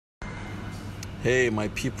Hey, my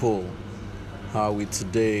people, how are we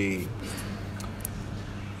today?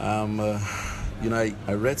 Um, uh,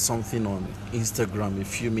 I read something on Instagram a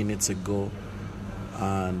few minutes ago,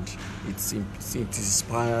 and it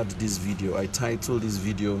inspired this video. I titled this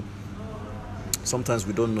video, Sometimes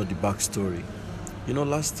We Don't Know the Backstory.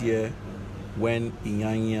 Last year when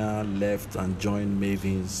Inyanya left and joined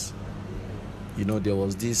Mavins, there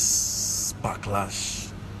was this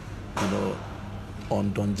backlash,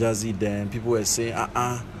 on Don Jazzy then. People were saying,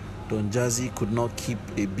 Don Jazzy could not keep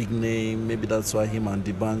a big name. Maybe that's why him and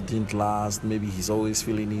the band didn't last. Maybe he's always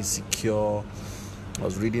feeling insecure. I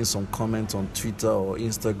was reading some comments on Twitter or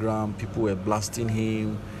Instagram. People were blasting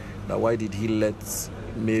him that why did he let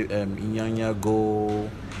Inyanya go?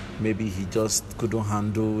 Maybe he just couldn't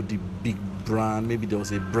handle the big brand. Maybe there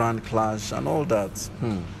was a brand clash and all that.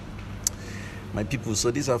 My people,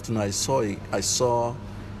 so this afternoon I saw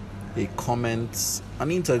a comment,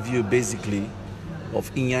 an interview basically of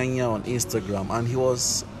Inyanya on Instagram, and he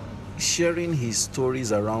was sharing his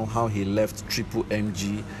stories around how he left Triple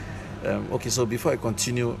MG. Okay, so before I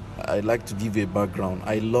continue, I'd like to give you a background.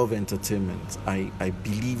 I love entertainment. I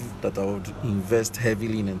believe that I would invest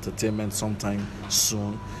heavily in entertainment sometime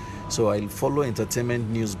soon. So I'll follow entertainment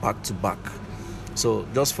news back to back. So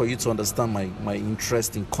just for you to understand my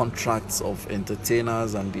interest in contracts of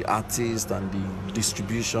entertainers and the artists and the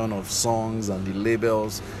distribution of songs and the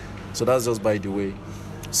labels. So that's just by the way.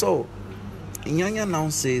 So Inyanya now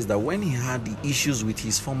says that when he had the issues with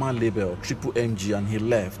his former label, Triple MG, and he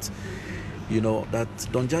left, that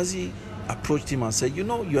Don Jazzy approached him and said,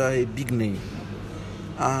 you are a big name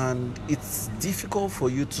and it's difficult for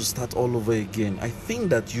you to start all over again. I think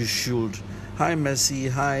that you should. Hi Mercy,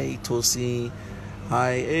 hi Tosin.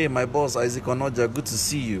 Hi, hey, my boss Isaac Onoja, good to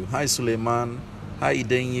see you. Hi, Suleiman. Hi,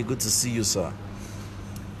 Idenyi, good to see you, sir.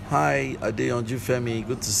 Hi, Adeyonju Femi,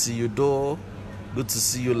 good to see you. Do, good to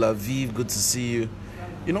see you. Laviv, good to see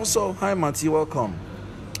you. So, hi, Mati, welcome.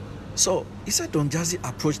 So, he said Don Jazzy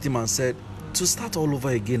approached him and said, to start all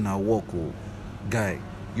over again now, walk, guy,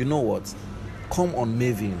 you know what? Come on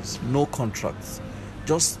Mavins, no contracts.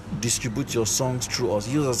 Just distribute your songs through us.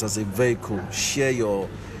 Use us as a vehicle. Share your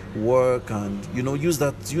work and use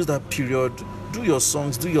that period, do your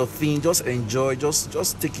songs, do your thing, just enjoy,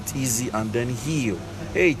 just take it easy and then heal.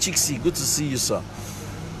 Hey Chixie, good to see you, sir.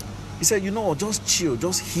 He said, just chill,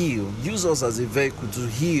 just heal, use us as a vehicle to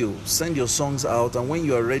heal, send your songs out, and when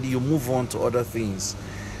you are ready you move on to other things.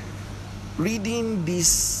 Reading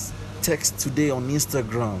this text today on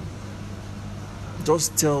Instagram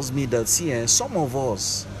just tells me that some of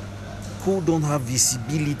us who don't have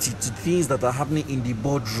visibility to things that are happening in the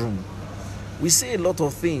boardroom, we say a lot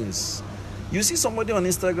of things. You see somebody on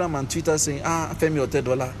Instagram and Twitter saying, Femi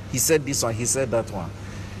Otedola, he said this one, he said that one.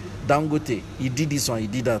 Dangote, he did this one, he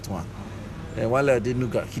did that one. Wale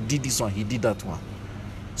Adenuga, he did this one, he did that one.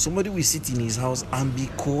 Somebody will sit in his house and be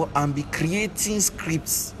creating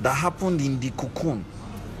scripts that happened in the cocoon.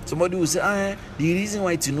 Somebody will say, the reason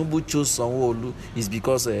why Tinubu chose Sanwo-Olu is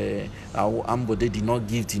because Ambode did not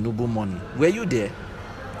give Tinubu money. Were you there?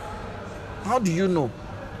 How do you know?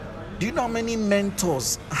 Do you know how many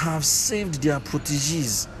mentors have saved their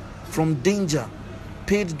proteges from danger,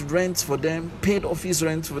 paid rent for them, paid office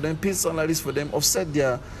rent for them, paid salaries for them, offset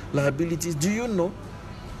their liabilities? Do you know?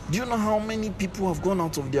 Do you know how many people have gone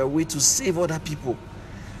out of their way to save other people?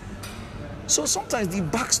 So sometimes the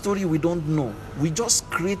backstory we don't know. We just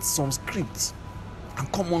create some scripts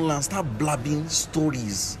and come online and start blabbing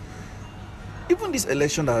stories. Even this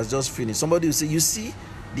election that has just finished, somebody will say, you see,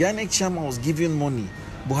 the INEC chairman was giving money.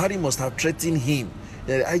 Buhari must have threatened him.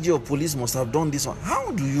 The IG of police must have done this one.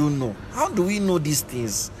 How do you know? How do we know these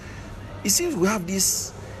things? It seems we have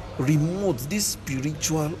this remote, this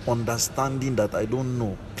spiritual understanding that I don't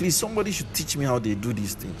know. Please, somebody should teach me how they do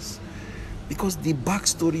these things. Because the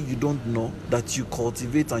backstory you don't know that you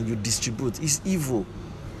cultivate and you distribute is evil.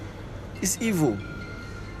 It's evil.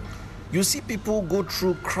 You see people go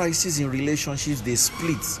through crisis in relationships, they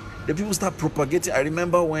split. The people start propagating. I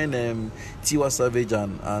remember when Tiwa Savage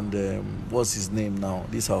and what's his name now?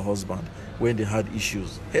 This her husband, when they had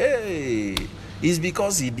issues. Hey, it's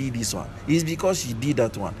because he did this one. It's because she did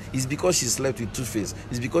that one. It's because she slept with Two-Face.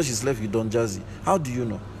 It's because she slept with Don Jazzy. How do you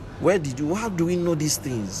know? How do we know these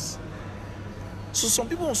things? So some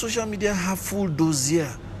people on social media have full dossier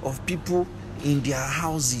of people in their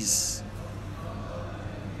houses.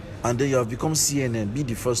 And then you have become CNN, be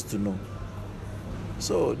the first to know.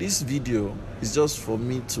 So this video is just for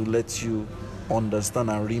me to let you understand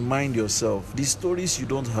and remind yourself. These stories you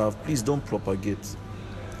don't have, please don't propagate.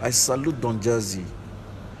 I salute Don Jazzy.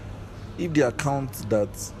 If the account that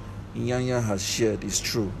Inyanya has shared is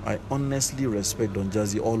true. I honestly respect Don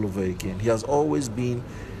Jazzy all over again. He has always been,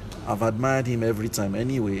 I've admired him every time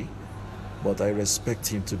anyway, but I respect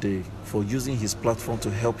him today for using his platform to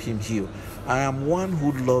help him heal. I am one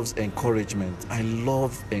who loves encouragement. I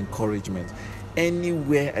love encouragement.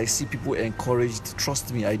 Anywhere I see people encouraged,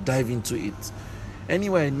 trust me, I dive into it.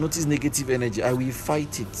 Anywhere I notice negative energy, I will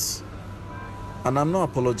fight it. And I'm not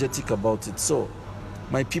apologetic about it. So,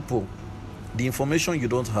 my people, the information you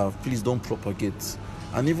don't have, please don't propagate.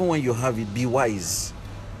 And even when you have it, be wise.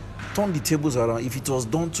 Turn the tables around. If it was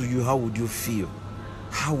done to you, how would you feel?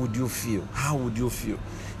 How would you feel? How would you feel?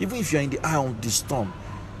 Even if you're in the eye of the storm,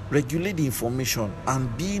 regulate the information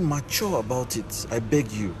and be mature about it. I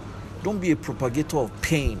beg you. Don't be a propagator of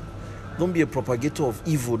pain. Don't be a propagator of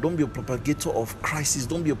evil. Don't be a propagator of crisis.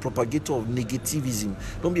 Don't be a propagator of negativism.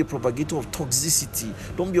 Don't be a propagator of toxicity.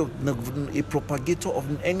 Don't be a propagator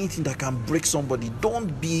of anything that can break somebody.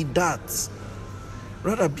 Don't be that.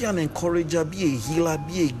 Rather, be an encourager, be a healer,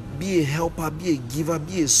 be a helper, be a giver,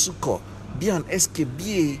 be a succor, be an escape,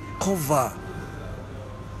 be a cover.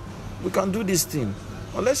 We can do this thing.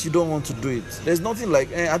 Unless you don't want to do it. There's nothing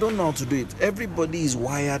like, I don't know how to do it. Everybody is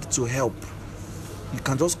wired to help. You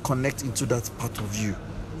can just connect into that part of you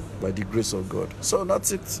by the grace of God. So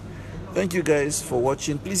that's it. Thank you guys for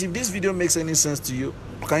watching. Please, if this video makes any sense to you,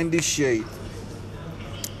 kindly share it.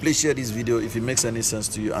 Please share this video if it makes any sense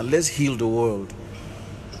to you. And let's heal the world.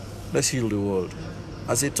 Let's heal the world.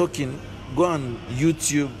 As a token, go on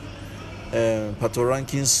YouTube,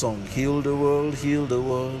 Patoranking song, Heal the World, Heal the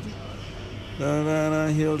World. Na, na, na,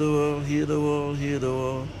 heal the world, heal the world, heal the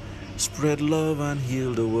world. Spread love and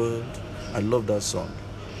heal the world. I love that song.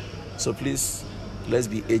 So please, let's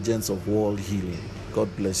be agents of world healing.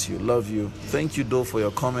 God bless you. Love you. Thank you, though, for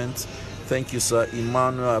your comments. Thank you, sir.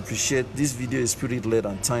 Emmanuel, I appreciate this video is spirit-led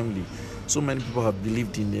and timely. So many people have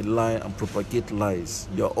believed in a lie and propagate lies.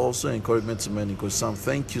 You are also encouragement to many. Coach Sam,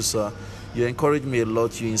 thank you, sir. You encourage me a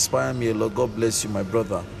lot. You inspire me a lot. God bless you, my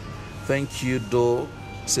brother. Thank you, though.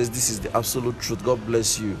 Says this is the absolute truth. God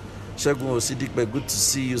bless you. Shagun Osidikbe, good to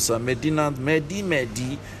see you, sir. Medina, Medi,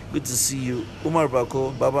 good to see you. Umar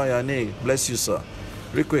Bako, Baba Yane, bless you, sir.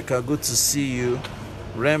 Rikweka, good to see you.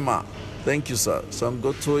 Rema, thank you, sir.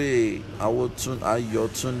 Samgotoye,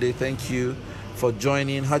 Ayotunde, thank you for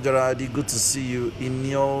joining. Hajara Adi, good to see you.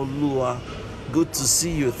 Inyolua, good to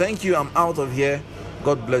see you. Thank you. I'm out of here.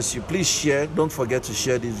 God bless you. Please share. Don't forget to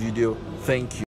share this video. Thank you.